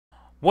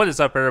What is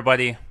up,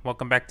 everybody?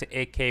 Welcome back to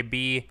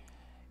AKB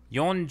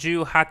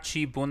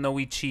 48 分の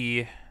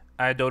1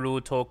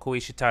 Idoru to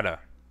Koishitara.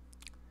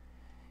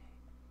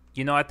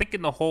 You know, I think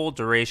in the whole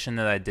duration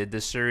that I did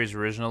this series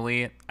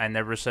originally, I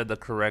never said the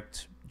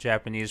correct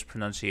Japanese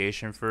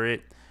pronunciation for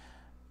it.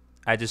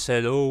 I just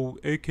said, oh,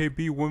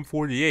 AKB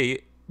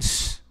 148.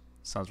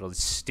 Sounds really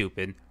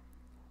stupid.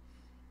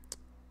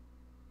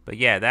 But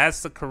yeah,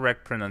 that's the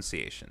correct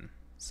pronunciation.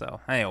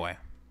 So, anyway.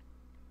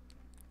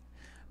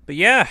 But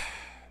yeah.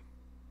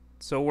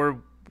 So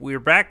we're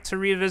back to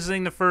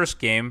revisiting the first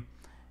game,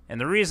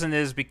 and the reason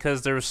is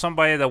because there was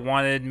somebody that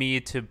wanted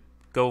me to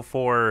go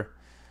for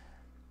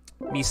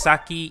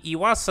Misaki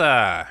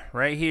Iwasa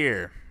right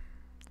here,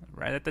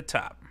 right at the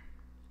top.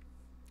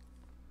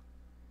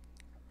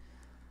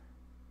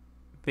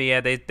 But yeah,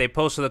 they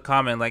posted a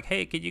comment like,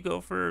 "Hey, could you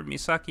go for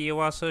Misaki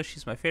Iwasa?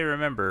 She's my favorite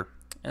member."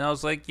 And I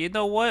was like, you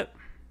know what?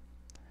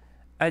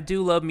 I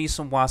do love me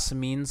some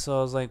Wasamine, so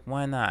I was like,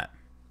 why not?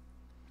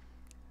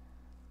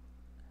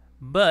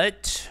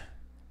 But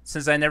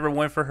since I never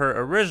went for her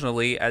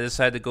originally, I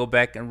decided to go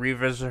back and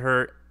revisit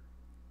her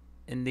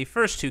in the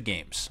first two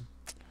games.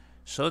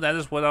 So that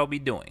is what I'll be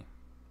doing.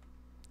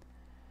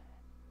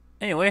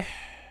 Anyway,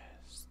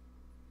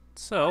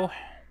 so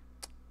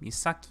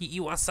Misaki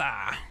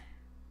Iwasa.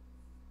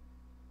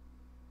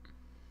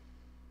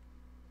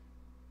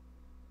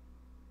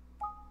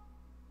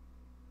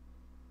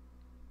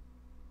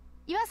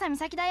 Iwasa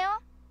Misaki だ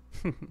よ。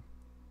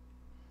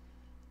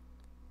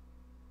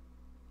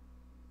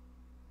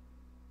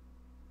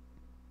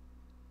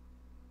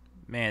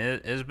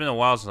Man, it's been a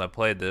while since I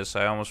played this.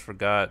 I almost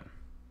forgot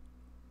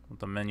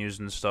what the menus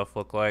and stuff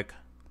look like.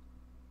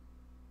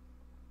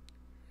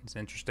 It's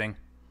interesting.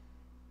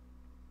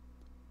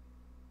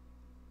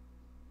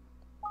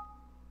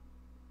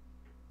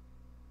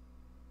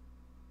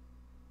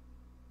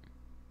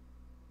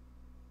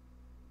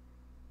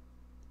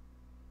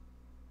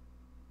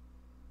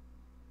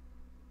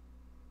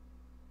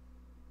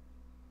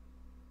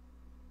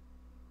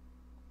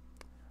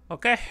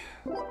 Okay,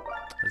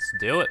 let's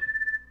do it.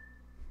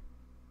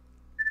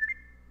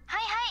 はい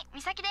はい、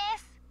美咲で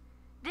す。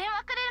電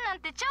話くれるなん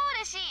て超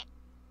嬉しい。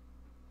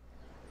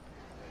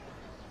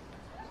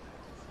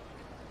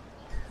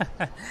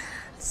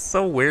It's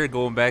so weird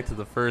going back to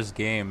the first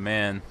game,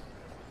 man.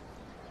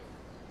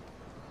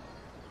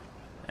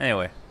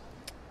 Anyway,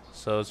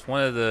 so it's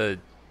one of the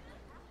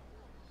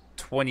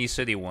 20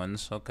 city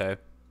ones. Okay.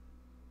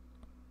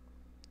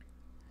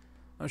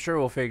 I'm sure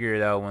we'll figure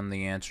it out when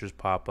the answers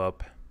pop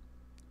up.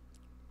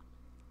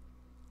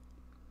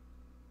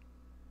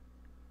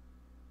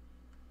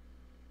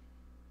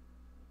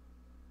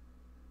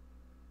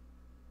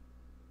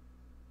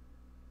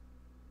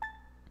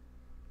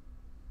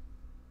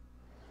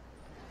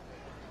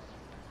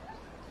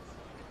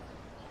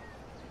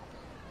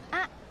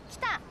 Ah, 来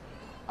た。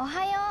お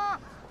はよ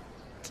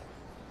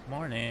う。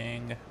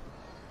 Morning.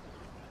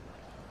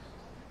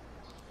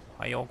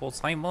 おはようご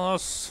ざいま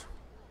す。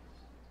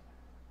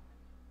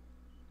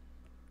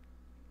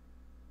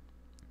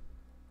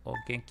お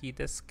元気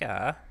です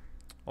か？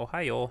お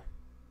はよう。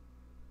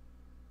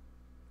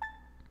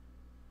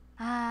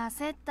あー、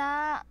焦っ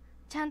た。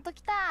ちゃんと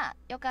来た。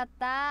よかっ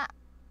た。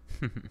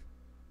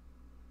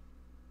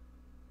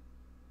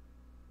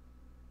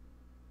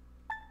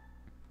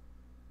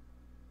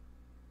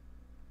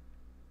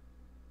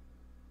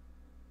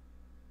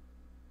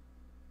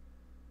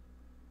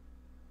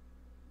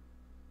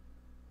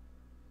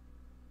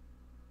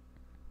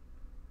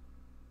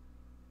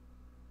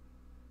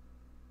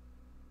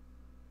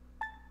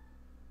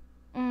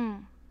う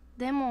ん、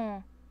で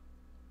も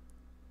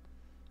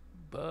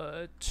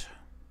But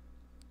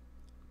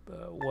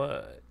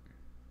what?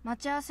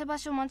 待ち合わせ場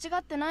所間違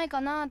ってないか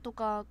なと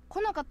か、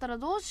来なかったら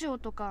どうしよう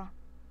とか。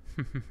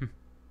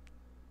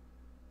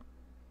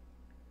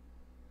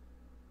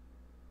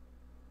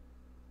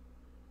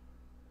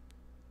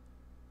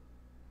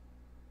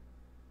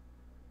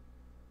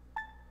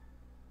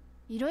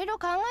いろいろ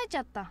考えち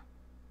ゃった。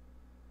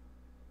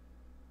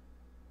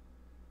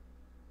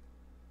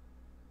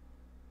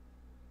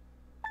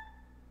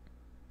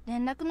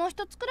連絡の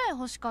一つくらい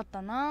欲しかっ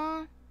た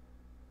な。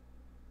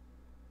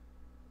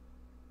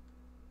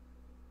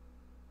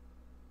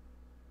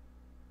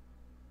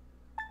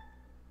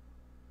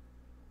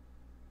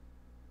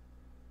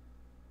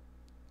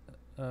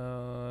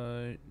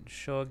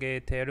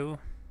Shogeteru?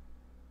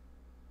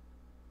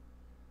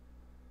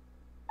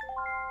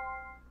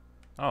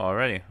 Oh,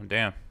 already.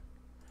 Damn.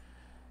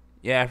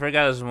 Yeah, I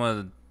forgot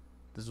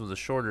this was a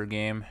shorter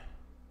game.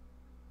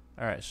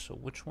 Alright, so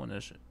which one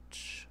is it?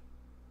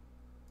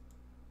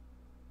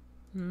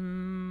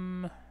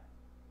 Hmm.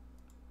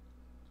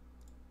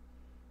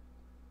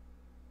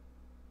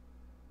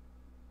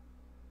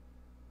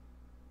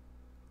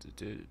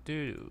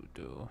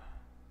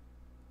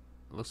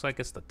 Looks like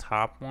it's the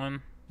top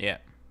one. Yeah.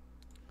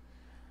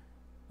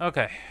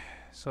 Okay,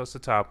 so it's the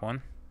top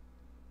one.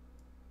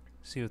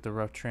 See what the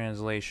rough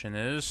translation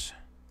is.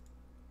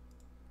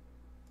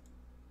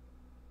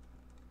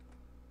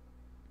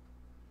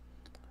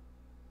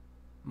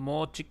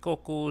 もう遅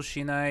刻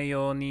しない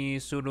ように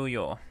する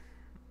よ。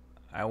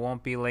I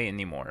won't be late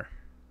anymore.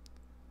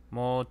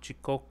 もう遅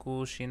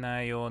刻し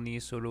ないように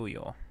する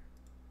よ。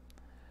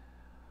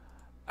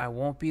I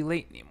won't be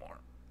late anymore.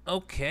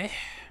 Okay.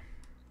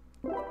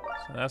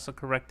 So that's the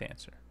correct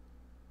answer.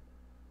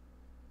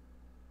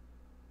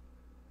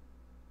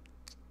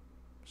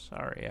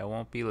 Sorry, I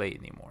won't be late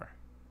anymore.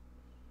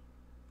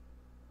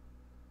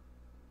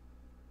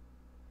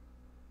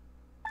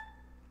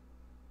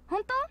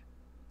 本当？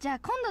じゃあ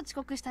今度遅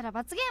刻したら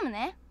罰ゲーム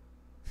ね。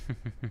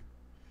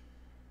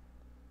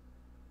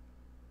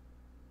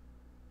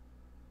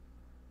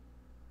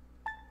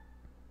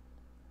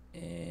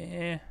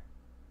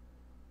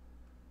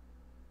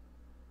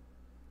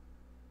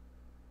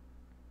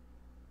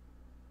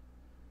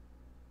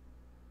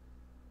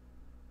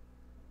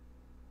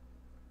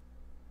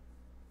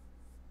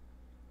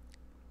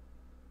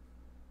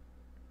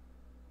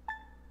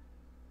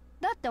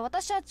だって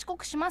私は遅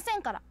刻しませ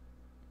んから。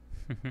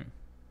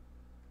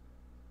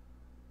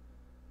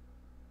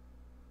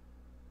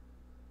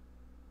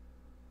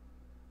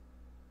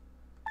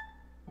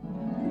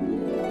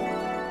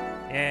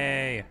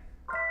Yay.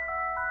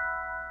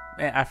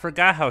 Man, I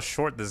forgot how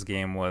short this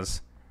game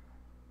was.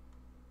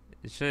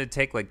 It should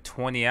take like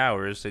 20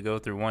 hours to go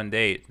through one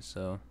date,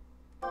 so.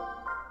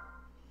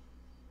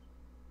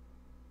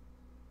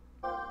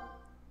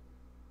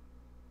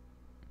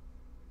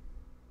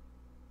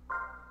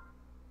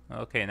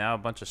 Okay, now a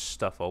bunch of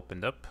stuff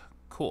opened up.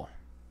 Cool.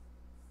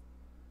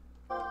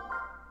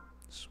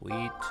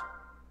 Sweet.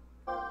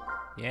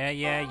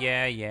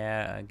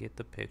 Yeah. I get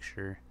the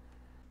picture.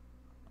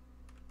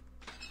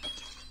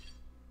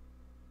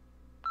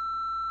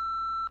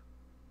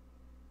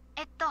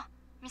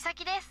 美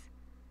咲です。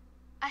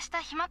明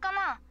日暇か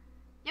な？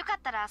よかっ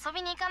たら遊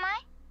びに行かな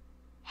い？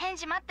返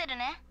事待ってる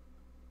ね。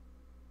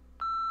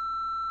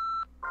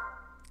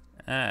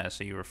Ah,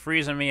 so you were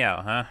freezing me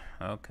out, huh?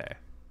 Okay.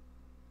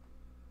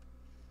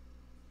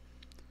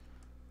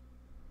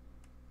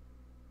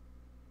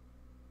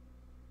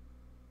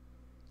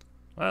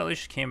 Well, at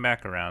least you came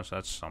back around, so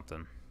that's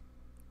something.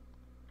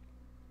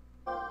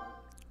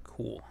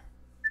 Cool.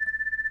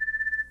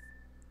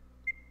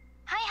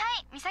 はい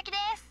はい、美咲で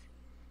す。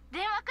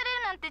電話くれる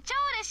なんて超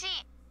嬉し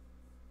い。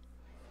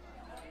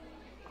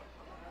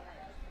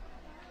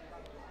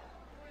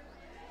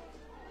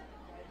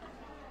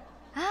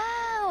あ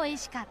ー、美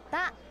味しかっ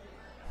た。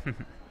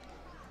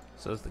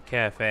So it's the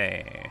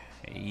cafe.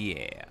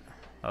 Yeah.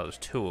 Oh, there's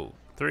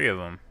three of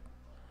them.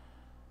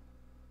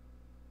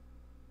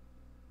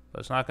 But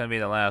it's not going to be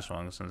the last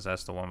one since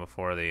that's the one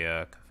before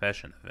the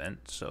confession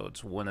event. So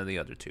it's one of the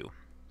other two.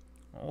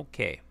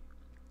 Okay. .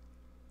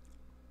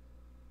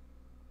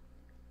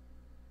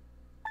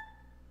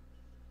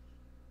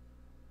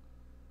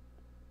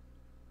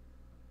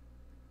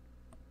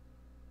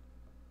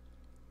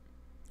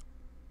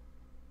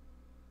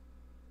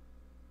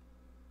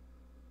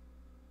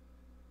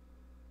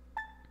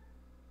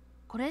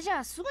これじゃ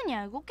あすぐに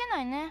は動け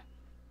ないね。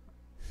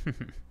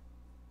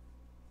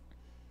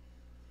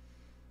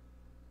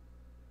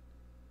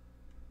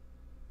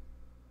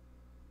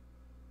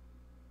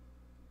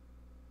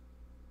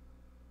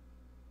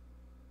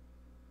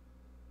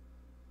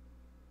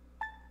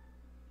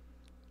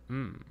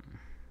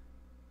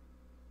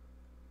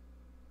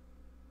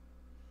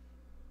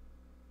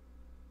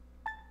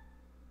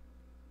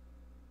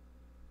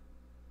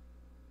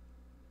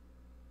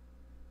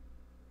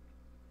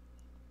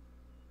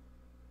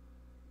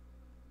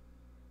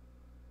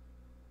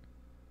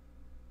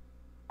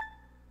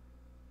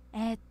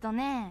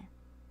ね。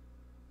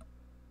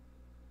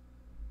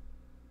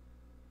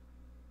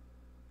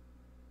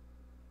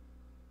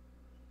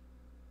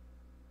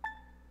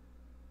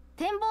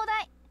展望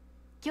台。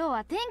今日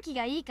は天気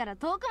がいいから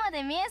遠くま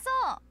で見えそ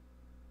う。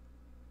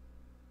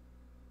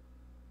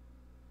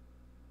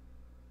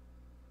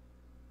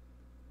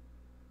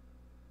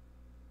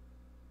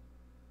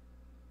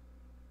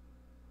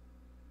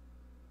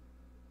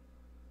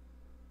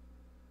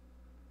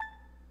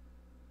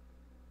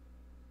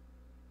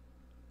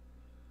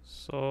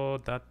そ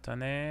うだった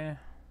ね。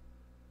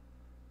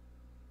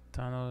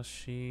楽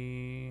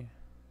し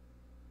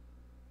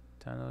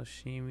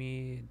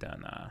みだ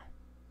な。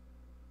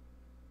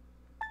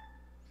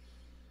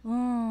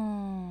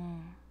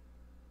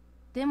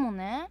でも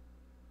ね。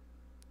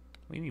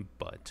What do you mean,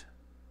 but?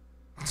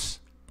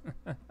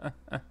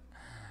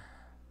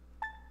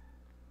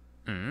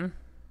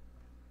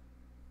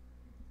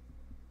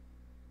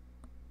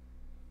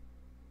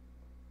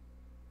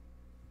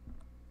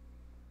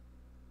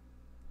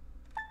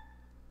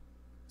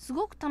 す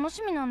ごく楽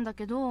しみなんだ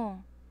けど。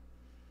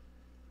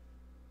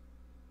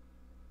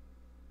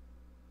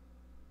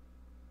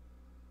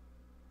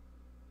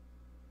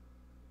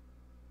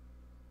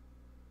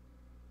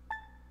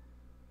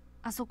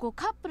あそこ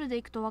カップルで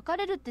行くと別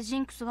れるってジ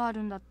ンクスがあ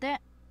るんだっ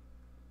て。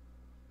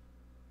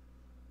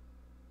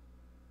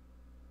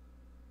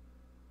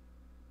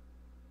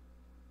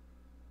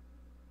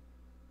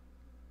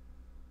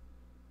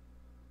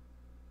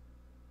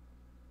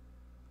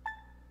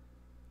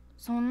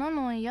そんな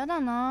の嫌だ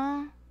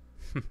な。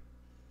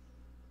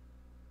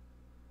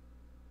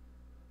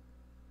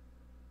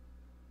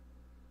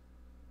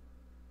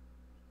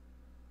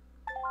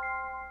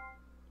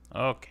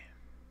Okay.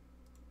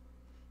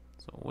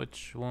 So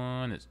which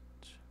one is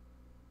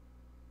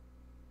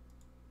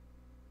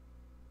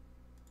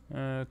it?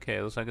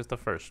 Okay, looks like it's the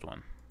first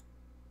one.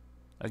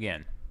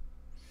 Again.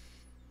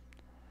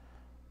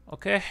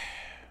 Okay.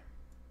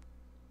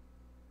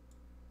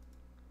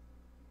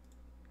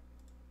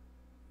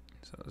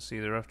 So let's see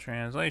the rough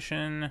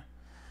translation.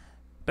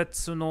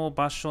 別の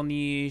場所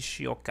に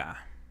しよう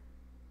か.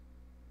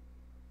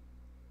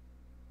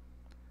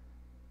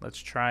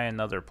 Let's try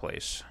another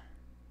place.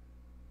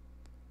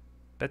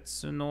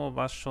 別の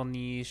場所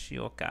にし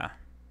ようか.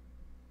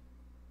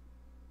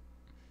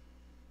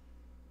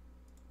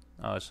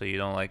 Oh, so you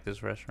don't like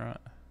this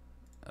restaurant?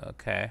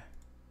 Okay.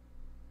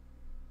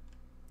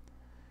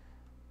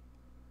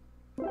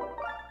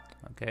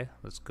 Okay,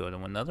 let's go to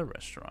another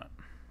restaurant.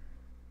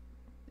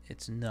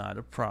 It's not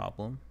a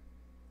problem.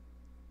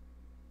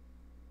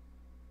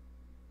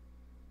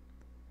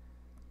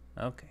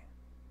 Okay.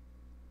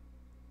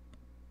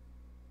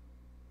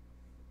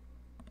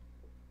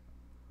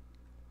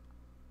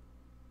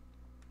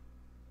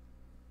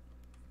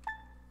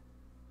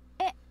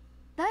 Eh,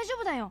 大丈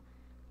夫だよ。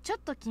ちょっ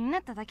と気にな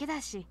っただけ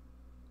だし。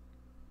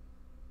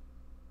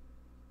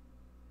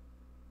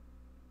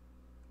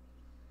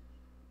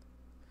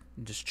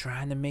Just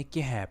trying to make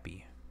you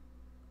happy.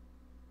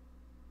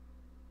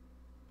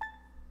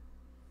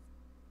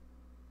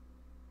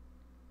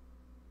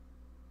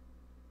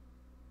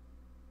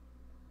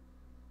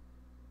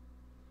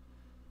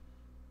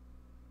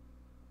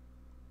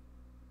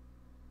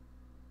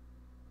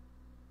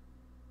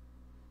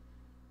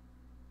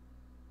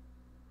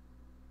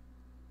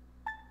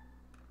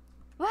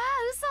 Wow,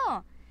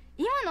 嘘。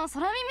今の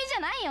空耳じゃ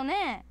ないよ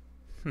ね。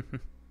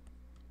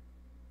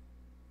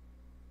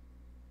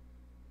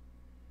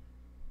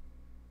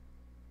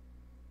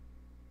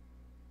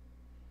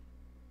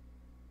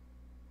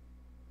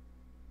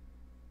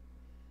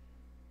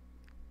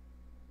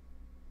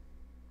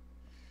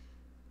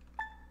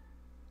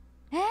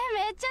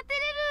めっちゃ照れ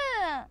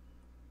る。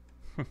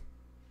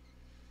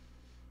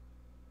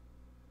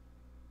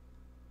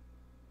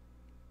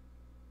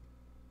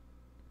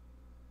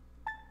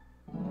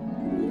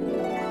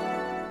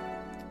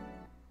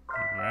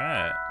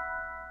Right.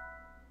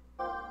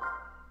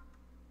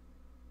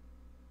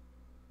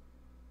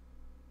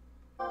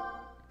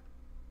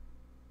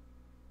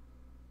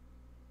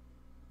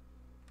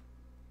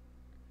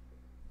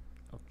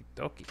 Okie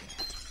dokie.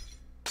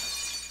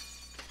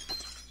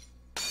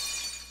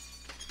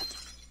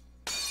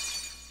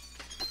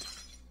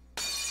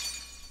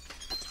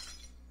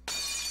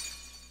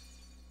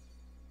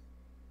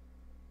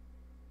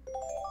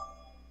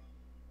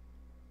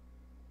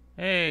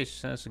 Hey, she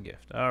sent us a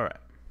gift. Alright.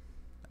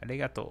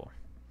 Arigato.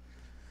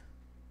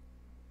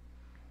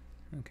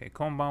 Okay,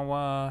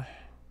 konbanwa.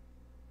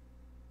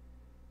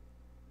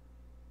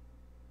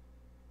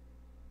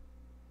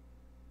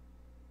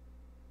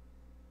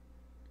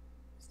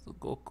 す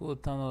ごく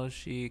楽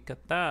しかっ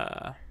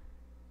た。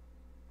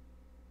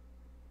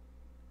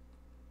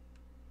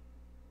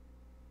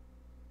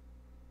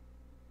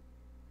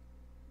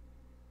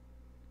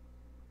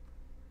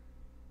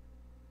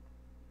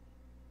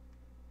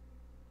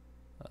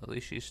At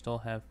least you still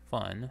have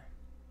fun.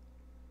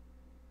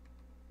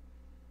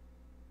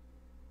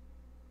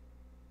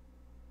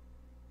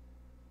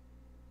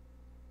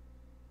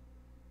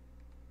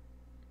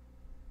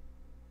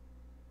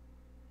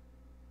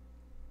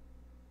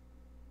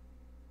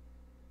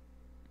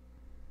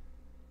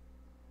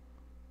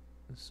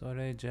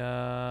 So じ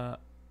ゃ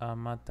あ、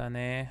また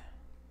ね。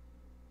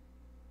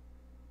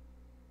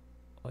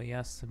お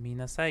やすみ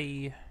なさ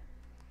い。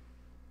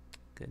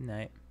Good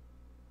night.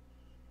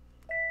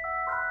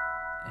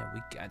 And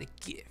we got a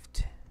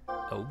gift.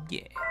 Oh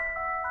yeah.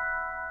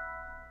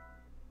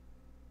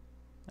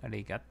 あ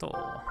りがとう。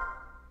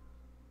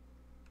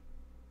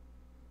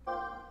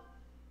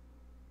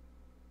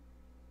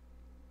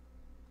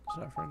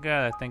So I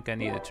forgot, I think I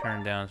need to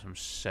turn down some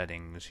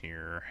settings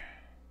here.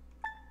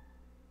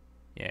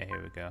 Yeah,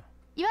 here we go.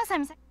 岩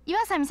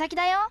佐美咲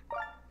だよ。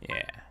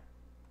Yeah.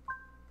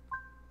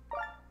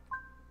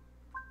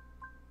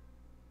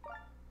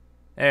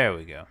 There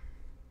we go.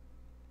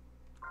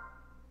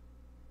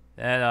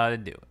 That ought to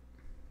do it.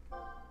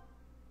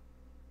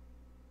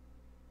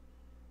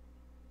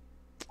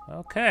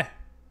 Okay.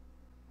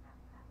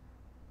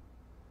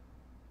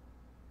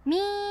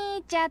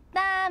 見ちゃっ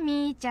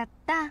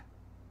た。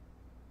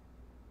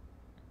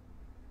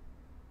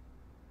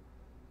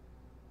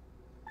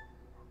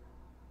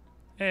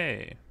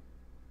Hey.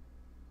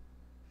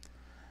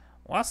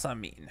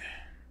 Wasamin.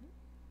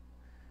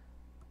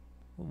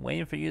 I'm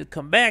waiting for you to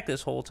come back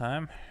this whole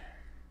time.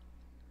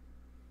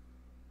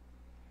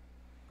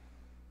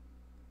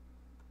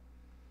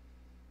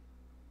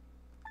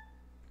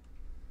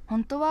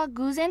 本当は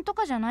偶然と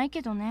かじゃない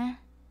けどね。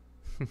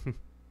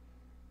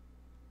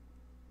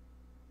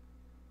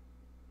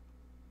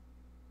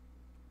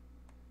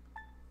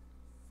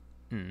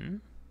う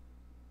ん。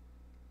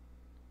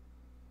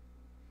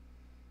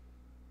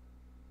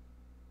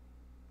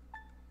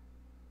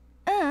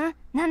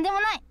なんで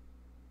もない。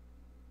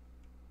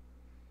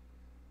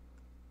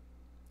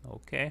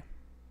Okay.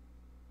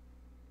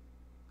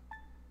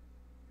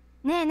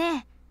 ねえ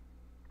ね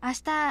え、明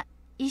日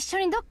一緒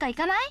にどっか行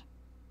かない？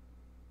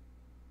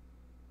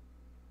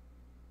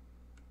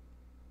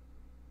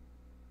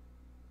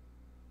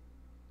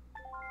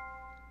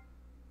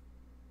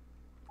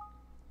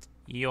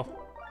いいよ。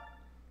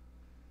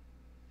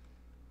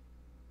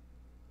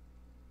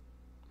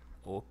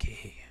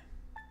OK。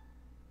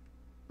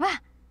わ、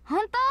本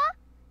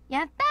当？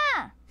やった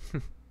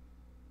ー。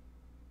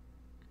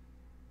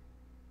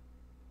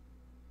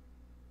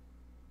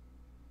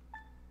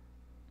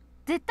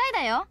絶対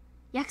だよ。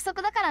約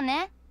束だから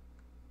ね。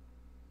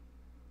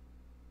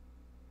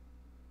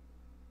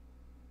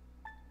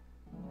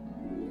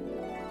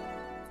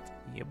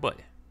Yeah,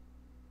 buddy.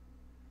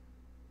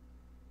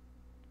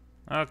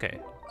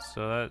 Okay,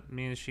 so that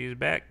means she's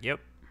back. Yep.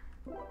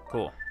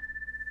 Cool.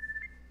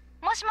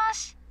 もしも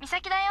し、美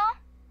咲だよ。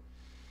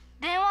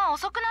電話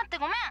遅くなって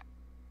ごめん。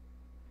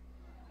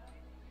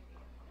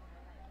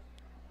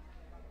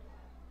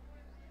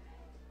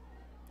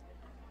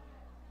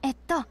え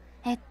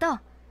っと、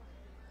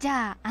じ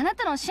ゃあ、あな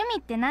たの趣味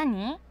って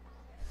何？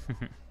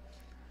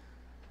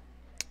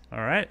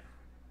 Alright,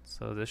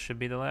 so this should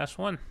be the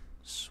last one.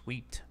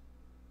 Sweet.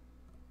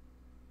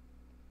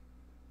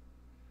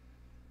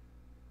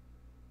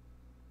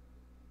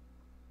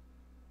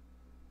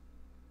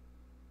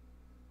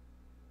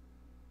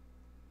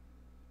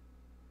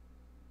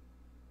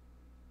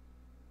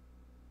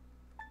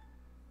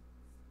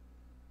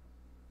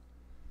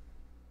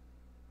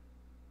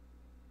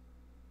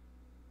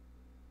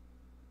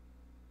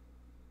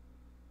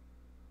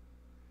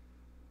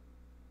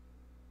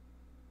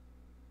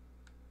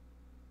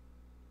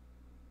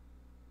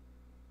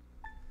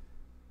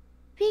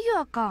 フィギ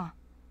ュアか。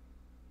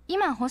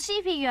今欲し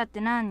いフィギュアっ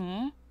て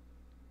何？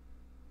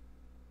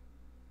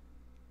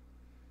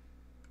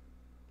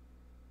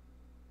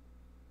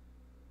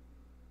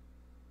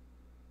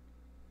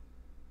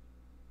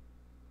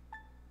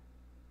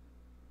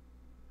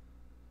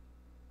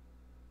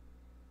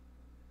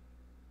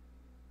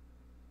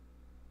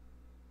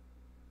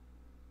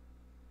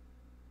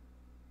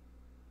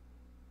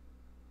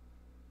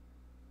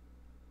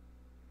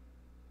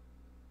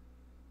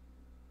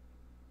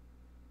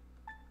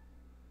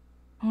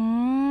ふー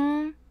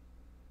ん。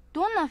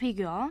どんなフィ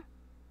ギュア？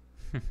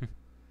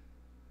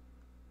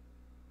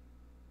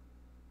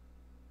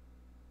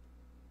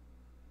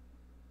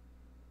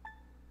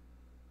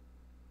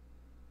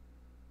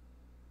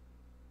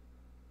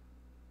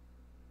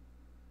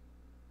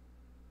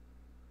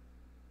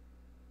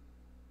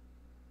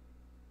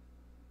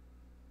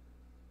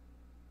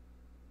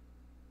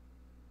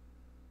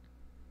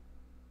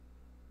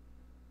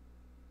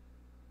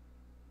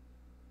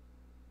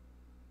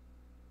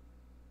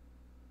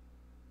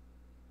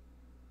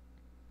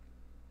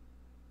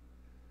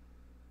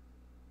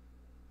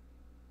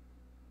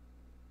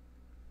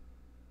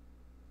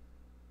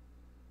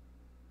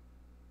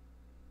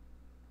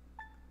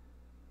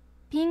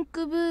ピン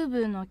クブー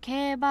ブーの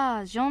K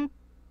バージョン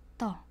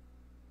と。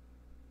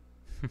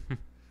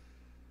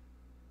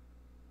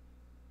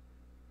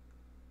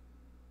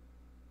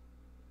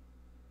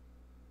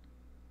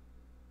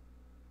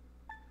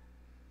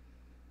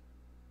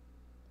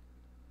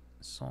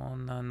そ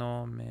んな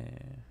の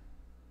め。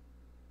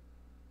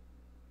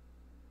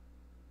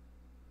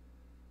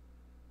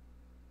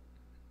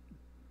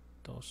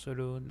どうす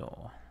る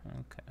の？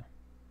 Okay.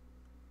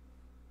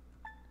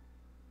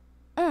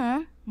 うう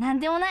ん、なん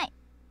でもない。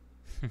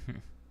ね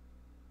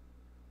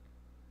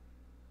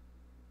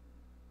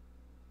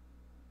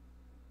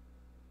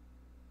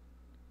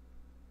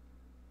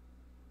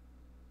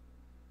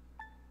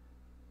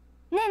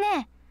え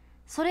ねえ、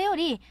それよ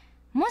り、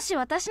もし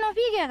私のフィ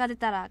ギュアが出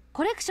たら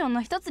コレクション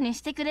の一つに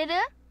してくれる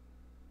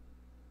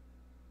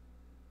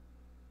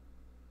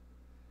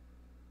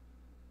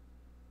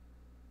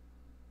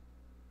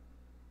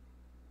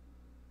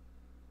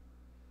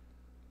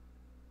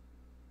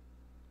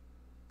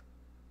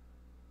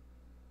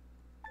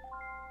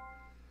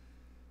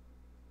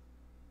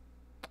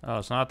？Oh,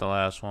 it's not the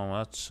last one.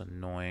 Well, that's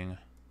annoying.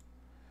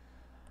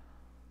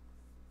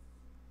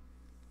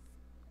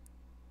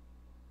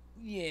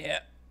 Yeah.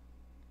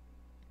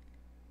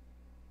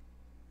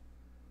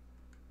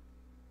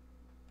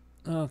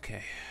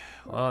 Okay.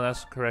 Well,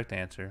 that's the correct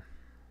answer.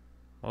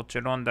 もち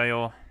ろんだ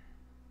よ.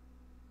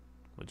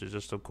 Which is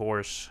just of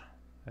course.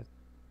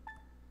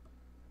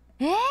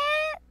 何言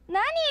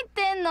っ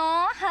てんの？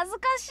恥ず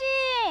かしい。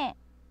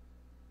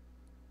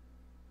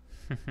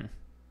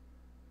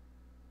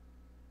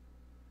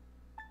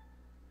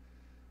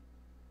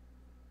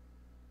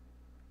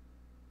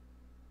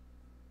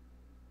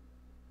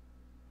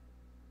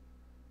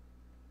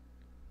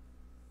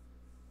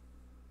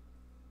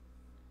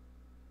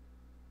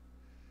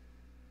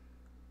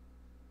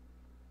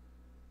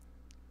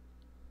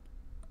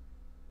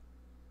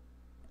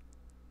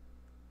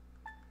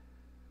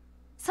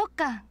そっ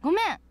か、ご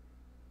めん。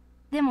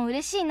でも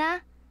嬉しい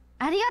な。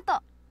ありが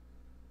とう。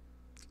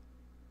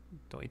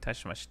どういた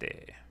しまし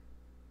て。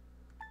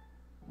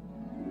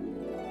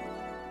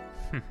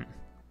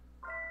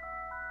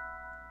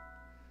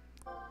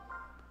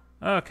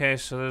Okay,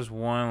 so there's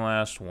one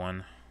last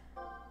one.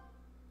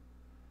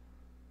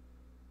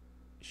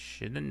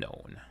 Should have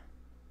known.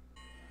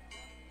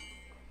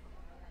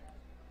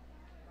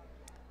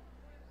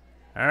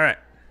 Alright.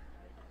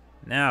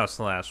 Now it's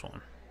the last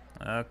one.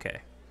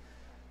 Okay.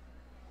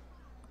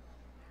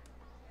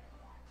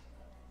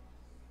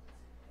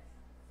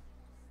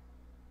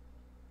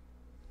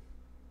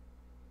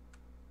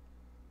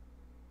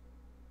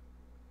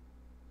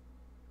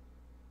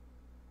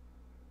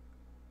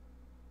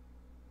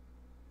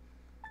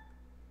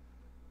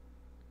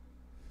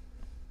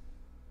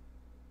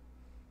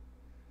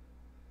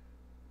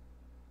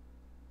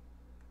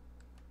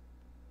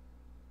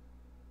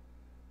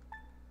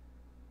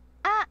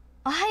あ、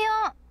おは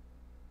よう。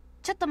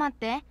ちょっと待っ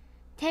て。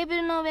テーブ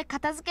ルの上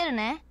片付ける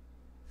ね。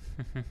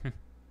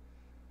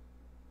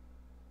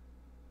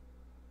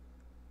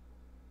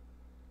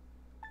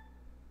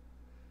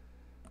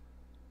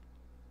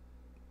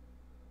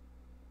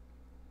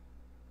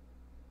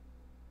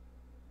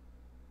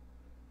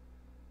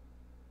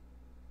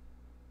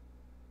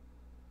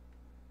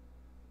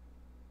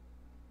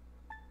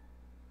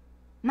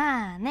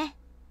まあね。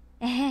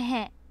え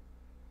へへ。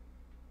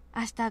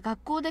明日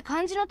学校で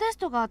漢字のテス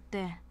トがあっ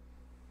て。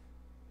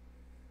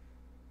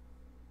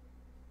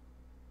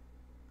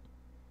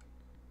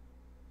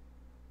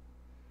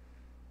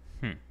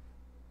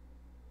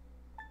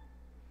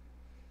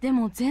で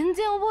も全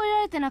然覚えら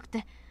れてなく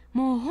て、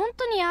もう本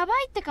当にやば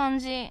いって感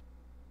じ。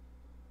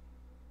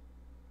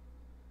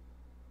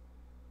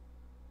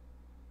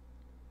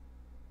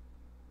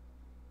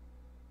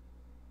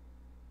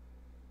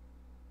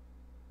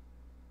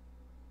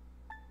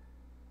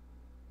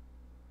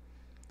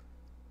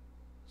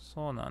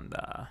そうなん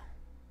だ。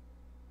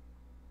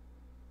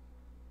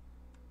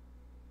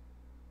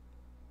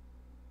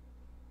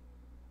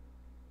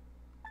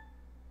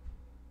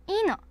い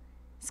いの。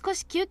少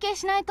し休憩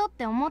しないとっ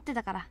て思って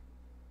たから。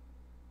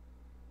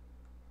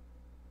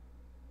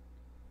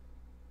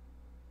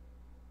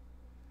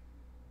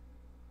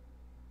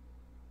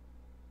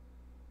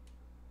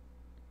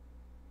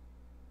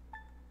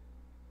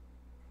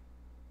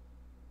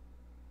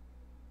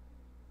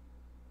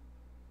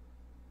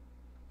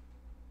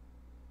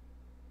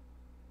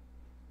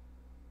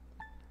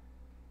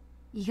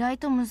意外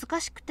と難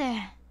しくて。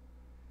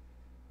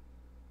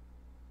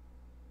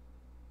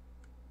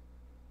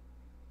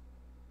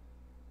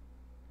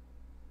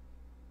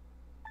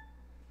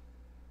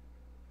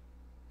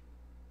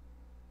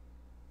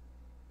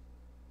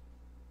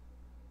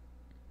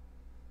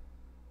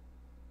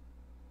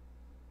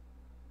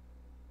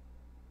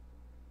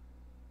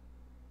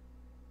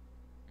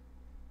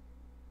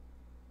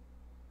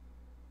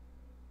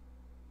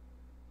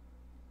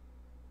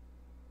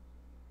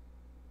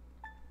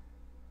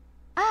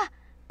あ、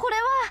これ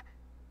は。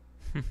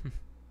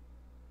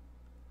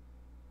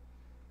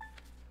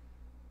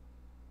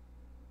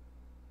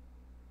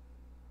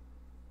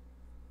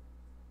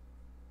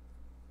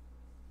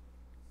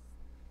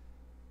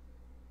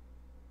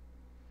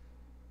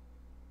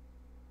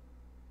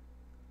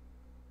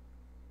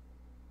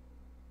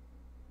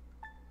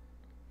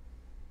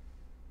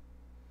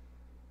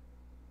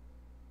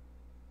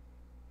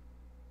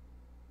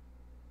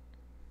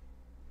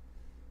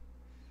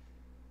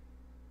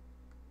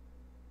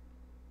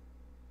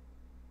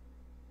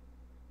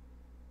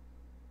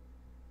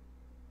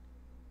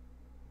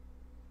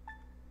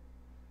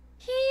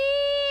ひ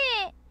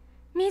ー、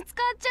見つ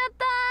かっちゃっ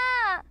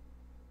た。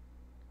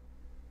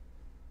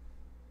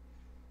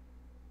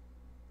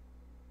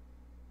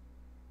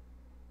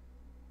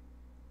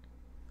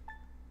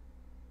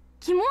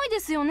キモいで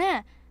すよ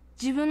ね。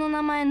自分の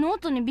名前ノー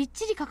トにびっ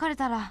ちり書かれ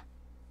たら。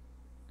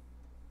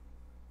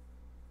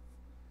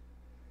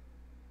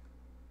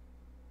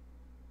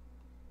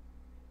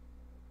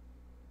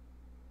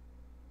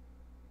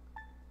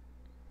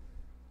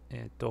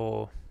えっ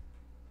と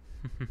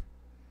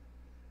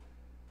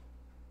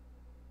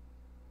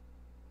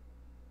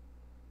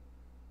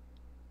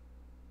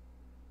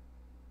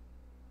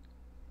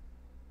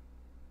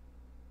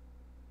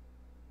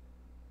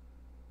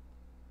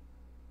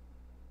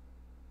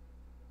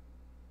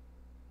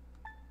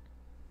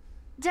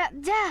じゃ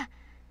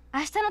あ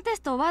明日のテ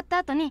スト終わった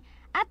後に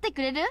会って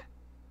くれる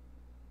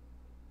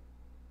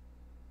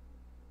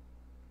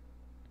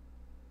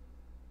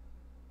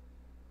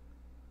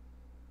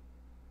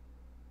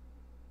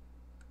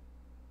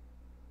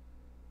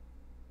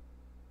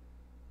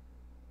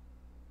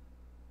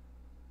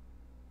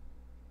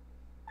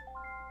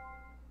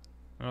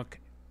？OK。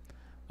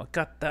わ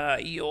かった。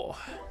いいよ。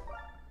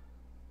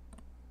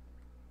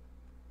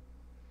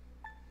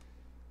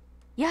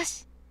よ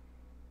し。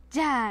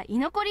じゃあ居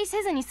残り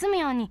せずに済む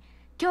ように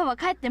今日は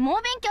帰って猛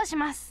勉強し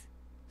ます。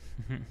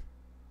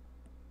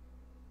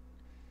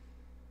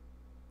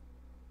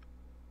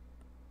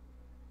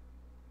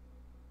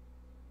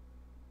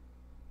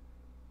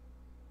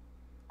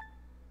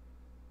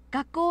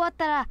学校終わっ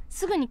たら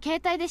すぐに携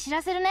帯で知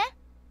らせるね。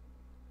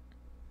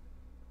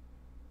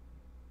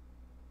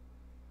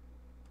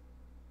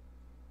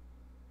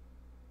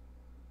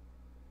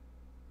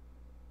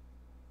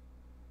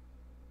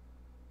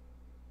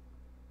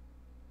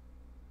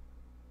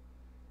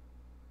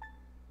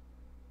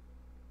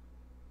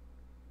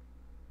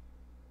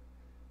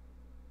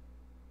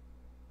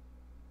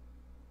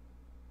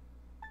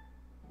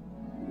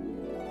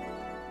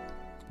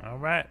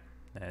Alright,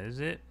 that is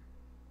it.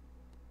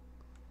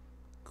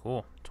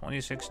 Cool.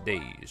 26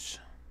 days.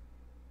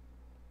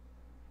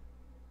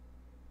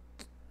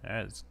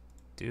 Alright, let's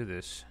do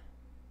this.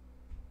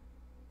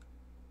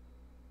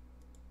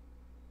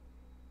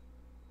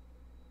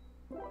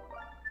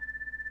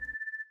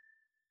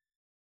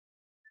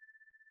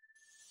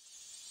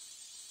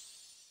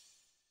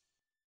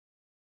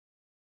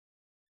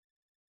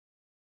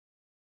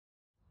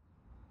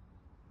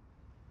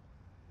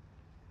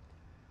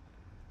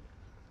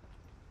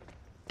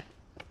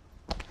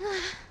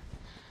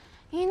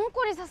居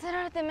残りさせ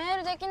られてメー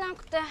ルできな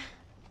くて、も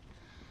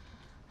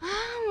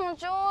う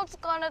超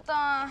疲れ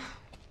た。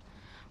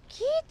聞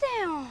い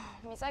てよ、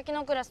美咲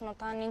のクラスの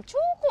担任超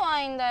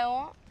怖いんだ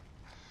よ。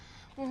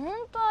もうほ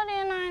んとあり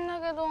えないんだ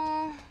けど、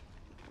もう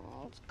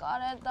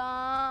疲れ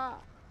た。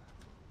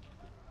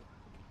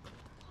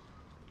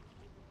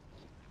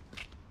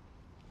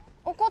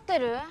怒って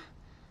る？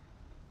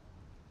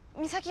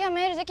美咲が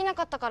メールできな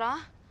かったから？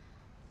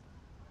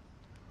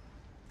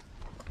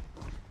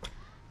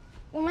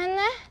ごめん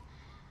ね。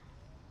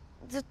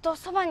ずっと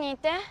そばにい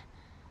て。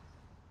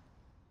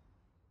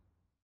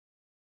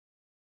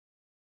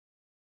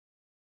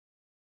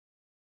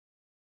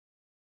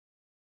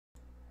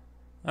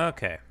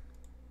Okay.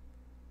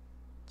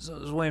 So I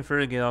was waiting for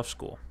her to get off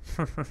school.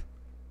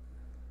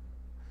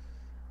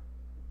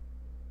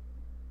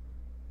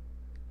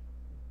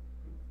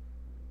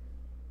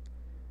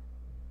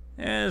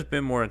 There's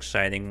been more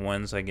exciting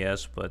ones, I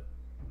guess, but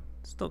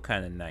still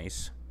kind of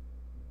nice.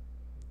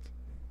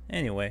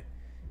 Anyway,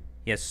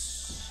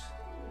 yes,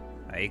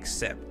 I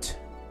accept.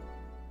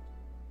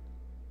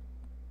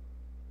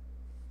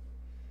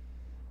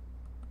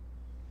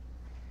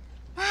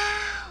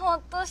 Ah, ほ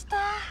っとした。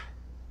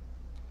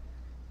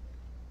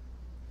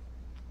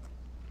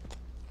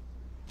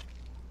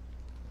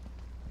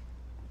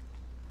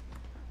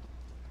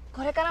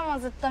これからも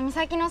ずっと美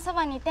咲のそ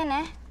ばにいて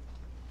ね。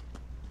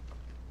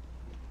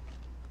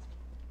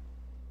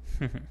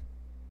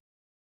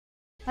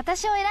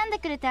私を選んで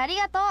くれてあり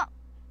がと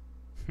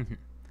う。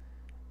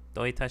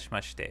どういたし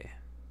まして。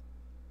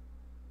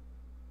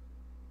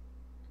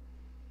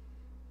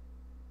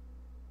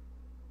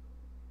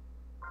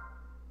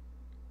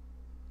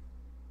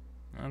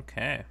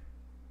Okay.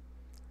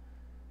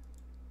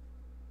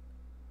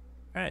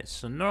 Alright,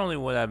 so normally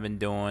what I've been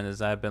doing is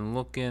I've been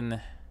looking,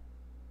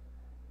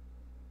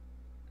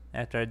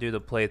 after I do the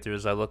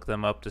playthroughs, I look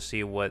them up to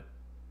see what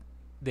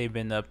they've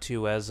been up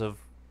to as of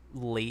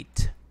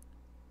late.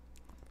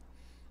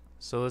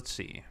 So let's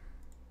see.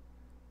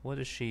 What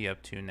is she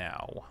up to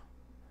now?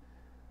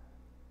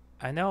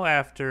 I know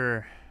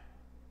after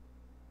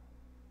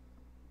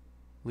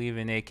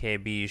leaving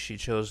AKB, she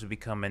chose to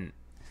become an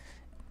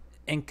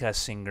enka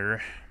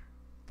singer,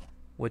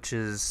 which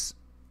is,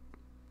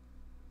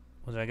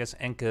 well, I guess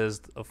enka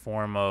is a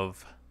form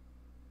of,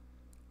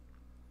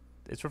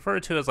 it's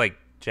referred to as like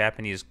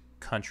Japanese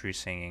country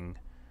singing.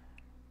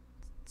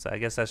 So I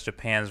guess that's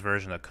Japan's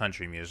version of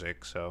country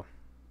music, so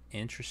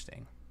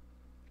interesting.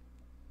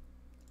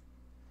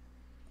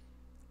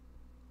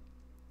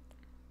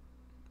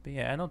 But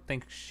yeah, I don't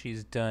think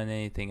she's done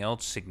anything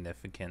else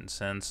significant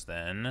since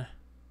then.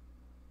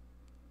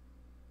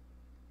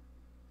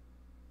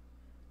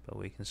 But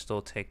we can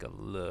still take a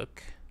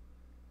look.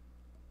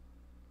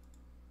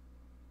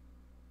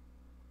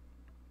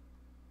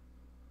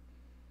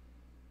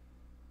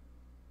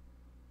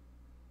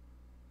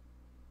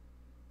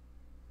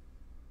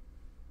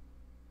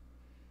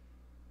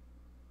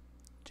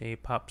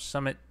 J-Pop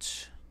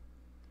Summit.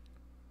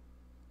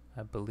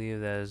 I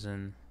believe that is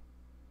in...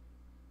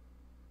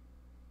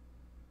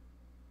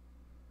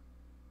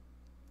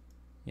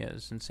 Yeah,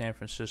 it's in San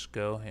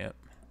Francisco. Yep.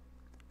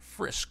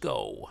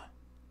 Frisco.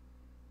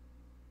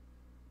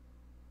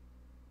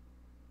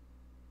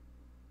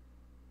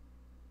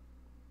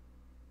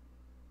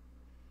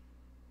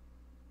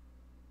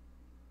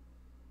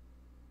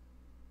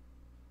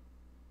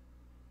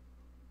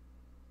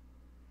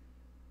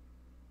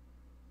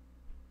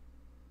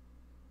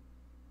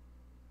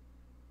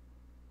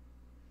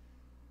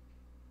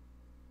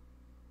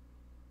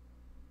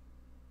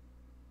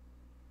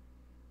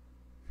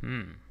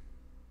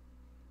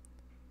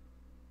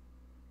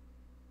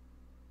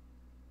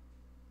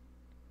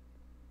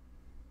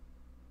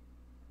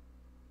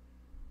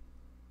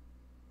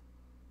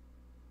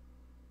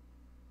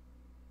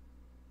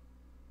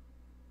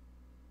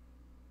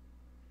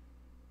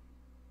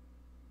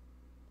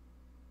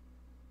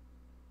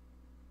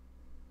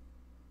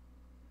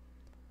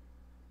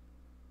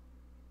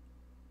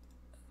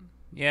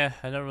 Yeah,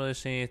 I don't really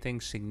see anything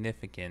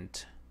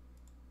significant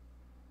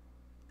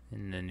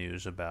in the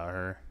news about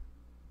her.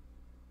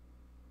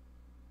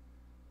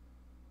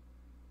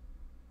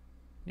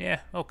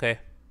 Yeah, okay.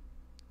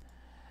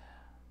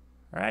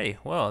 Alrighty,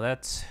 well,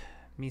 that's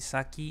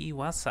Misaki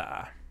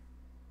Iwasa.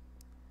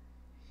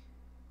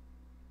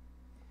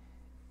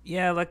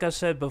 Yeah, like I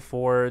said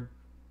before,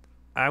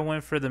 I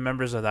went for the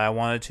members that I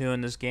wanted to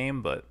in this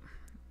game, but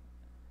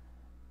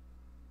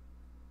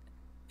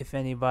if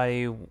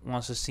anybody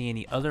wants to see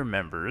any other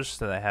members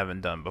that I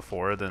haven't done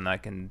before, then I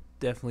can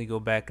definitely go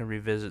back and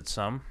revisit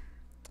some.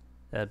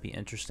 That'd be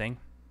interesting.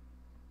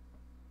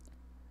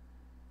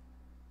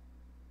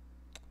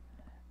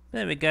 But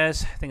anyway,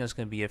 guys, I think that's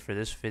going to be it for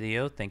this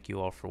video. Thank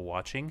you all for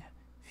watching.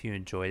 If you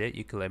enjoyed it,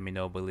 you can let me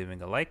know by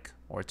leaving a like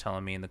or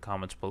telling me in the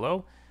comments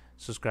below.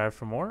 Subscribe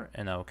for more,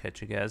 and I will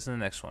catch you guys in the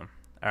next one.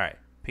 Alright,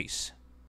 peace.